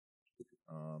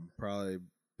 probably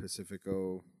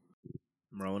Pacifico.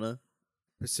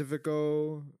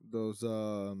 Pacifico, those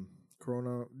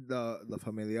Corona, the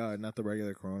Familiar, not the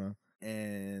regular Corona.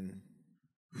 And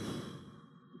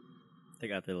they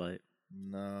got their light.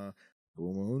 Nah,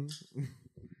 Blue Moon.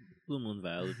 Blue Moon's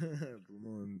valid. Blue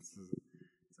Moon is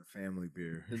a family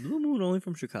beer. Is Blue Moon only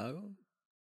from Chicago?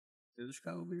 Is it a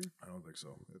Chicago beer? I don't think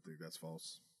so. I think that's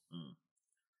false.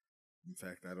 In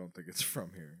fact, I don't think it's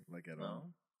from here, like at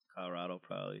all. Colorado,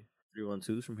 probably.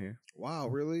 312's from here. Wow,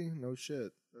 really? No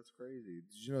shit. That's crazy.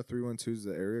 Did you know 312 is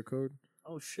the area code?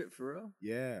 Oh, shit, for real?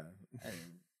 Yeah.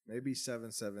 Maybe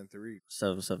 773.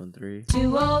 773.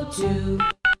 202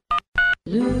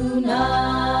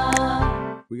 Luna.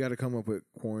 We got to come up with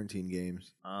quarantine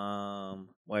games.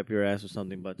 Wipe your ass with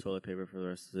something but toilet paper for the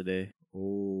rest of the day.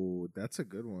 Oh, that's a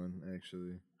good one,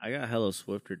 actually. I got Hello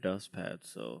Swifter dust pads,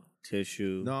 so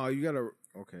tissue. No, you got to...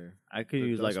 Okay. I could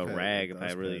use like a rag if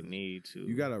I really need to.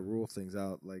 You got to rule things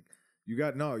out. Like, you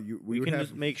got... No, we can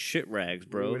just make shit rags,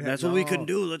 bro. That's what we can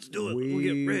do. Let's do it. We'll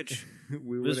get rich.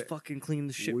 Just fucking clean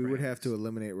the shit We rags. would have to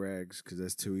eliminate rags because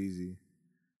that's too easy.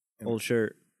 Old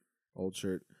shirt.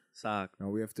 Sock. No,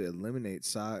 we have to eliminate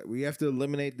sock. We have to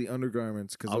eliminate the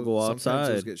undergarments because I'll go sometimes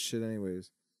outside. those get shit anyways.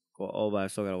 Oh, but I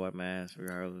still gotta wipe my ass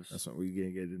regardless. That's what we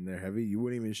gonna get in there heavy. You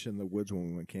wouldn't even shit in the woods when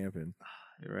we went camping.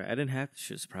 You're right. I didn't have to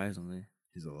shit, surprisingly.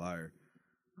 He's a liar.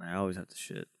 I always have to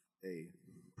shit. Hey,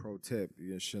 pro tip: you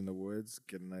gonna shit in the woods,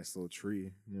 get a nice little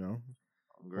tree. You know,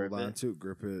 grip hold on it. to it,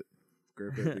 grip it,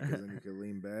 because then you can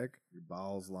lean back. Your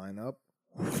bowels line up.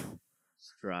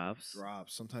 Drops.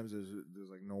 Sometimes there's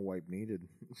like no wipe needed.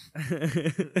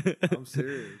 I'm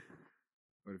serious.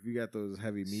 But if you got those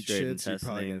heavy meat Straight shits, you're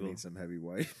probably intestine gonna need some heavy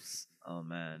wipes. Oh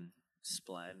man,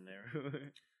 splatting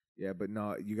everywhere. Yeah, but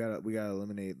no, we gotta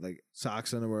eliminate like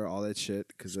socks, underwear, all that shit.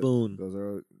 Because Spoon. those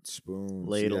are spoons.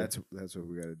 Ladle. See, that's what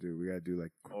we gotta do. We gotta do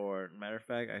like Or matter of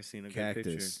fact, I seen a good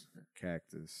picture.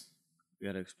 Cactus. We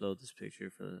gotta explode this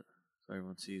picture so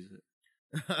everyone sees it.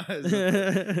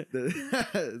 the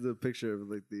picture of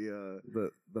like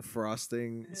the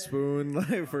frosting spoon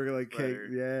like for like cake.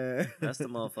 Yeah, that's the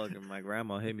motherfucker my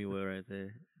grandma hit me with right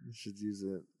there. You should use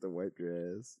it to wipe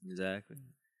your ass. Exactly,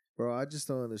 bro. I just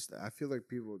don't understand. I feel like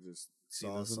people just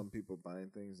saw them? some people buying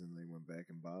things and they went back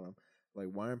and bought them.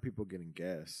 Like, why aren't people getting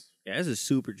gas? Gas is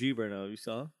super cheap right now. You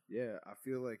saw? Yeah, I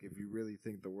feel like if you really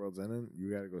think the world's ending, you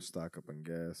gotta go stock up on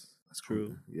gas. That's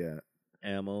true. Yeah,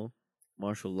 ammo.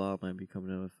 Martial law might be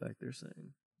coming into effect, they're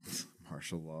saying.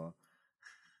 Martial law.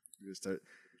 You just start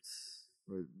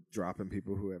dropping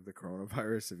people who have the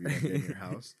coronavirus if you don't get in your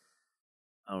house.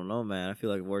 I don't know, man. I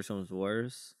feel like worse comes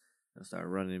worse. They'll start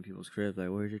running in people's cribs like,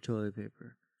 where's your toilet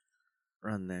paper?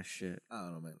 Run that shit. I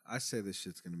don't know, man. I say this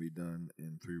shit's going to be done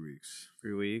in 3 weeks.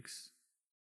 3 weeks?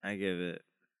 I give it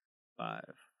 5.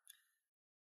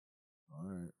 All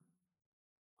right.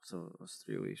 So it's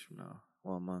 3 weeks from now.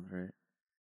 Well, a month, right?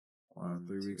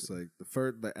 3 weeks, like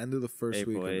the end of the first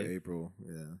week of April.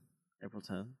 Yeah. April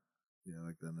 10th? Yeah,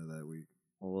 like the end of that week.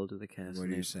 Well, we'll do the cast. What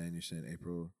are you saying? You're saying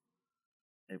April?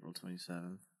 April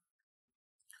 27th.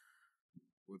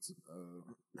 What's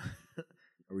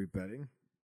are we betting?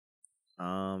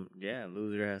 Yeah,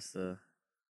 loser has to.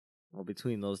 Well,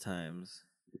 between those times,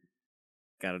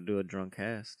 got to do a drunk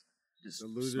cast. The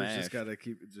losers just got to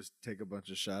just take a bunch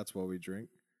of shots while we drink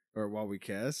or while we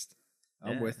cast.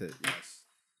 I'm with it. Yes.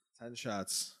 10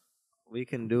 shots. We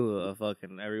can do a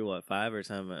fucking every 5 or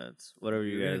 10 minutes, whatever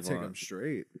you guys take want. them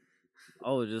straight.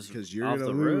 Oh, just because you're off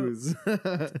gonna the lose.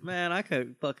 Man, I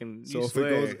could fucking. So if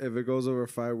it goes over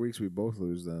 5 weeks, we both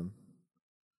lose then.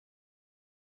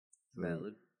 So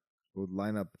Valid. we'll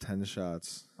line up 10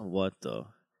 shots. What though?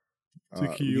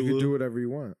 You can do whatever you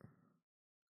want.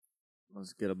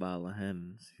 Let's get a bottle of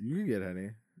Hens. You can get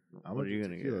any. What are you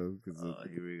gonna get?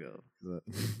 Here we go.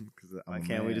 Why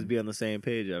can't we just be on the same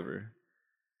page ever?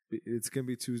 It's gonna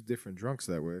be two different drunks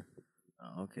that way.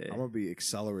 Oh, okay. I'm gonna be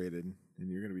accelerated, and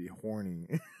you're gonna be horny.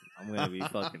 I'm gonna be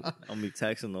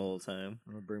texting the whole time.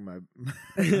 I'm gonna bring my.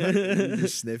 You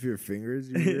just sniff your fingers,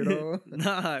 you weirdo.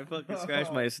 Nah, I fucking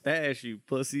scratched my stash, you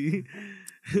pussy.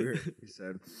 Weird. He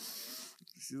said.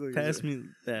 Pass me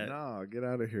that. No, get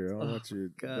out of here. I don't want you.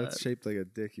 God. That's shaped like a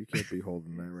dick. You can't be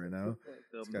holding that right now.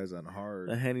 This guy's on hard.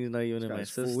 The Henny's not even This in my guy's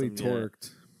system fully yet. torqued.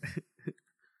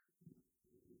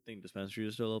 Think dispensaries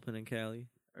are still open in Cali,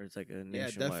 or it's like a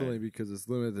nationwide? Yeah, definitely because it's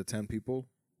limited to 10 people.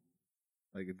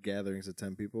 Like gatherings of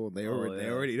 10 people. They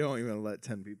already don't even let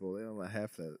 10 people. They don't let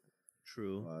half that.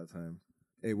 True. A lot of times.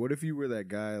 Hey, what if you were that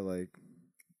guy like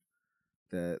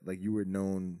you were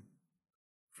known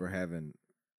for having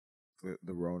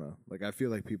the Rona? Like I feel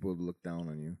like people would look down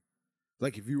on you.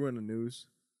 Like if you were in the news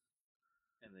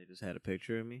And they just had a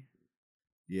picture of me.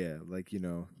 yeah, like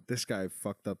this guy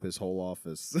fucked up his whole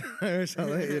office or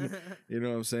something. You know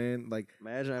what I'm saying? Like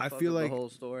Imagine I fucked feel up like the whole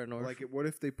store in North. like what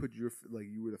if they put you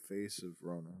were the face of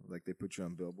Rona? Like they put you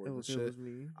on billboards and shit. It was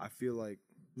me. I feel like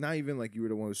not even like you were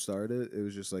the one who started it. It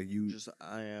was just like you. Just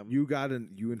I am. You got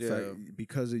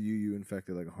because of you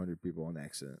infected like 100 people on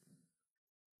accident.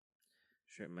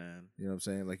 Shit, man. You know what I'm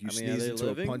saying? Like you I mean, sneezed are they into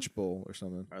living? a punch bowl or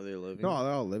something. Are they living? No,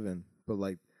 they're all living. But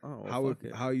like, Oh, well, fuck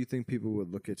it. how you think people would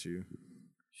look at you?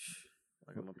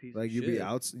 Like I'm a piece Like of you'd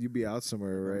shit. be out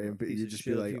somewhere, Like I'm right? a And piece you'd of just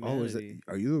be shit of like, "Oh, humanity."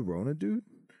 are you the Rona dude?"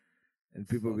 And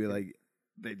people would be Fuck it. like,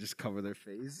 they just cover their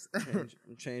face. I'm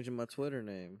changing my Twitter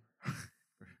name.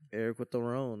 Eric with the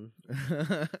Roan.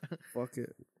 Fuck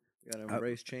it. You gotta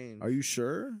embrace change. Are you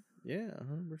sure? Yeah,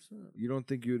 100%. You don't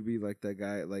think you would be like that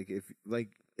guy? Like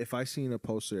if I seen a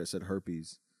poster that said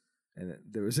herpes, and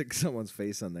there was like someone's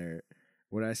face on there,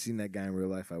 when I seen that guy in real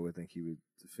life, I would think he would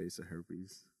face a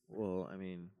herpes. Well, I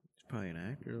mean, he's probably an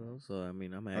actor though, so I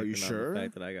mean, I'm Are acting you sure? on the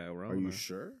fact that I got Rona. Are you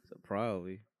sure? So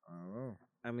probably. I don't know.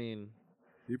 I mean,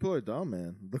 People are dumb,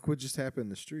 man. Look what just happened in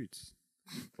the streets.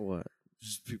 what?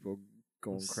 Just people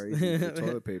going crazy for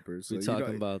toilet paper. So We you talking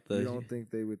don't- about You don't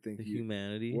think they would think the you,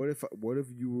 humanity? What if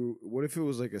it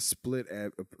was like a split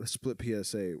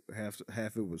PSA?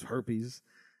 Half it was herpes,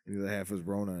 and the other half was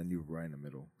Rona, and you were right in the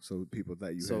middle. So people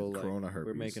thought you So had like, Corona herpes.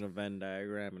 we're making a Venn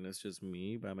diagram, and it's just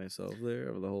me by myself there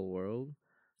of the whole world.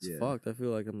 It's Yeah. fucked. I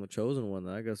feel like I'm the chosen one.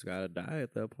 I guess gotta die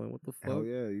at that point. What the fuck? Hell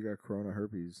yeah, you got Corona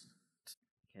herpes.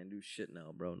 Can't do shit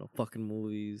now, bro. No fucking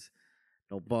movies,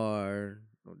 no bar,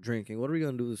 no drinking. What are we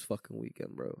gonna do this fucking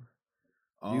weekend, bro?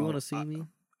 Do you want to see me?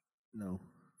 No.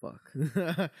 Fuck.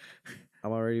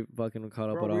 I'm already fucking caught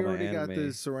up Bro, with all we my already anime. got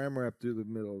this saran wrap through the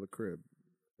middle of the crib.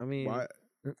 I mean, Why?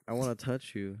 I want to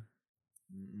touch you.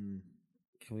 Mm-mm.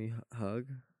 Can we hug?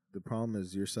 The problem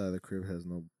is your side of the crib has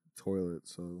no toilet,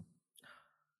 so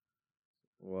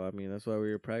Well, I mean, that's why we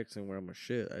were practicing where I'm a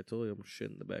shit. I told you I'm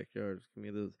shit in the backyard.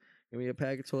 Just give me a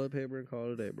pack of toilet paper and call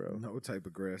it a day, bro. no type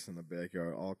of grass in the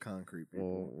backyard, all concrete.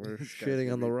 Well, People. we're This guy's shitting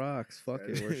gonna on the be- rocks. Fuck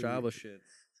it. We're guy's gonna Shaba be- shits.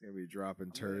 It's gonna be dropping I'm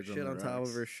gonna turds shit on the top rocks.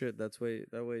 of her shit. That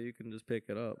way you can just pick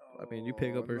it up. I mean, you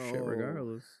pick up her shit no.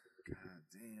 regardless. God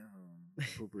damn.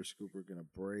 Pooper scooper gonna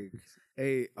break.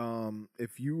 Hey,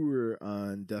 if you were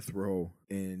on death row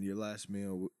and your last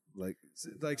meal,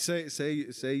 say as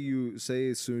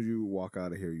soon as you walk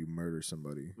out of here, you murder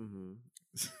somebody. Mm-hmm.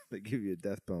 They give you a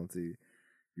death penalty.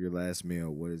 Your last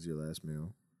meal. What is your last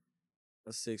meal?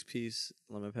 A 6-piece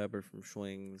lemon pepper from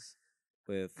Schwing's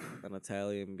with an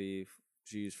Italian beef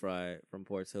cheese fry from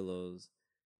Portillo's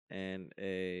and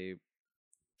a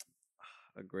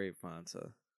grape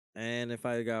Fanta. And if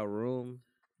I have room,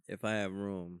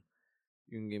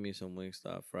 you can give me some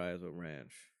Wingstop fries with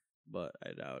ranch. But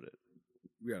I doubt it.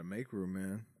 We gotta make room,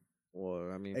 man.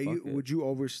 Well, I mean, Hey, fuck it. would you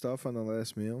overstuff on the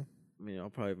last meal? I mean, I'll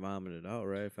probably vomit it out,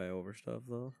 right? If I overstuff,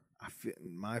 though.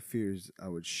 My fear is I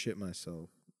would shit myself.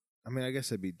 I mean, I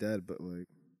guess I'd be dead, but like,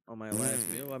 On my last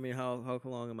meal, I mean, how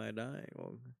long am I dying?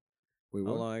 Well, wait,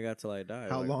 how what? long I got till I die?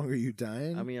 How Like, long are you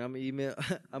dying? I mean, I'm eating,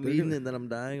 I'm They're eating gonna- and then I'm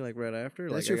dying like right after.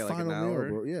 that's like, your I got, final like, an meal, hour.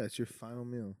 bro. Yeah, it's your final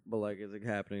meal. But like, is it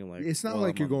happening like? It's not while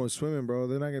like I'm you're on- going swimming, bro.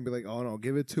 They're not gonna be like, oh no,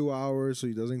 give it 2 hours so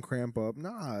he doesn't cramp up.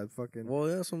 Nah, fucking. Well,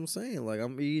 that's what I'm saying. Like,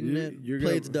 I'm eating it. You're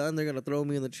Plate's gonna- done. They're gonna throw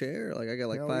me in the chair. Like, I got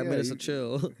like Hell 5 yeah, minutes you- to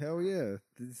chill. Hell yeah!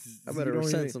 I better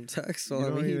send some text while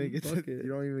I'm eating. Fuck You it.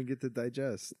 don't even get to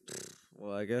digest.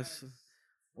 Well, I guess.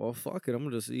 Well, fuck it.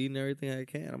 I'm just eating everything I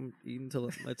can. I'm eating till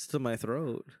it's to my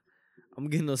throat. I'm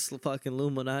getting a fucking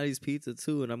Illuminati's pizza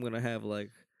too, and I'm gonna have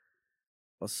like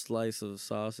a slice of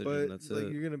sausage But and that's like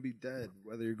it. you're gonna be dead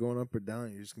whether you're going up or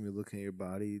down. You're just gonna be looking at your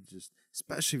body. Just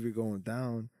especially if you're going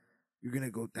down, you're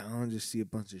gonna go down and just see a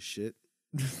bunch of shit.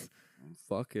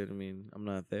 Fuck it. I mean, I'm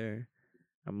not there.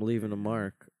 I'm leaving a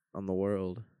mark on the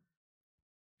world.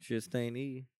 Shit stain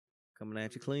E. Coming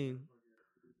at you clean.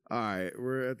 All right,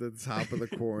 we're at the top of the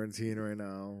quarantine right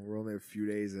now. We're only a few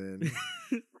days in.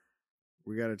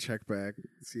 We gotta check back,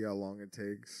 see how long it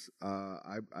takes.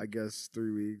 I guess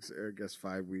 3 weeks, or I guess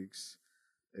 5 weeks.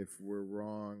 If we're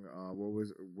wrong,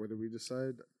 what did we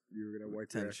decide? You were gonna wipe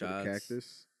 10 your ass with a shots.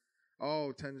 Cactus.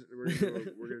 Oh, 10.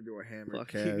 We're gonna do a hammered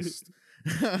Fuck you. cast.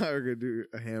 We're gonna do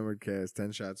a hammered cast,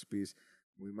 10 shots apiece.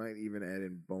 We might even add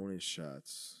in bonus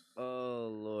shots. Oh,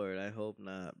 Lord. I hope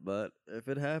not. But if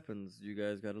it happens, you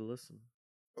guys got to listen.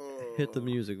 Hit the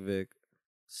music, Vic.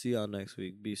 See y'all next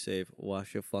week. Be safe.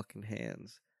 Wash your fucking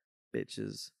hands,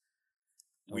 bitches.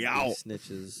 We Don't be out.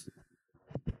 Snitches.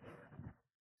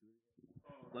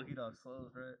 Lucky Dog's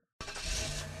closed, right?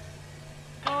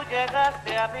 Tú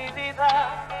llegaste a mi vida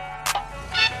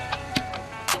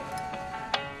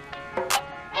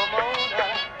como una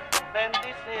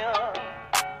bendición.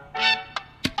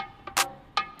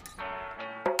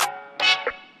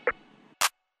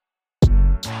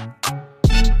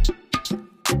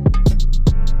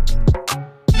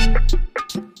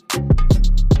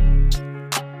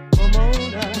 Como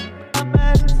una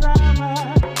persona.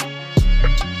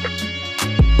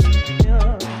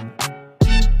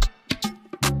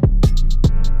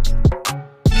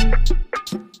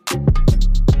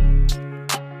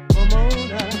 Como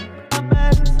una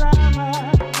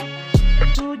persona,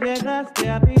 tú llegaste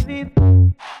a mí.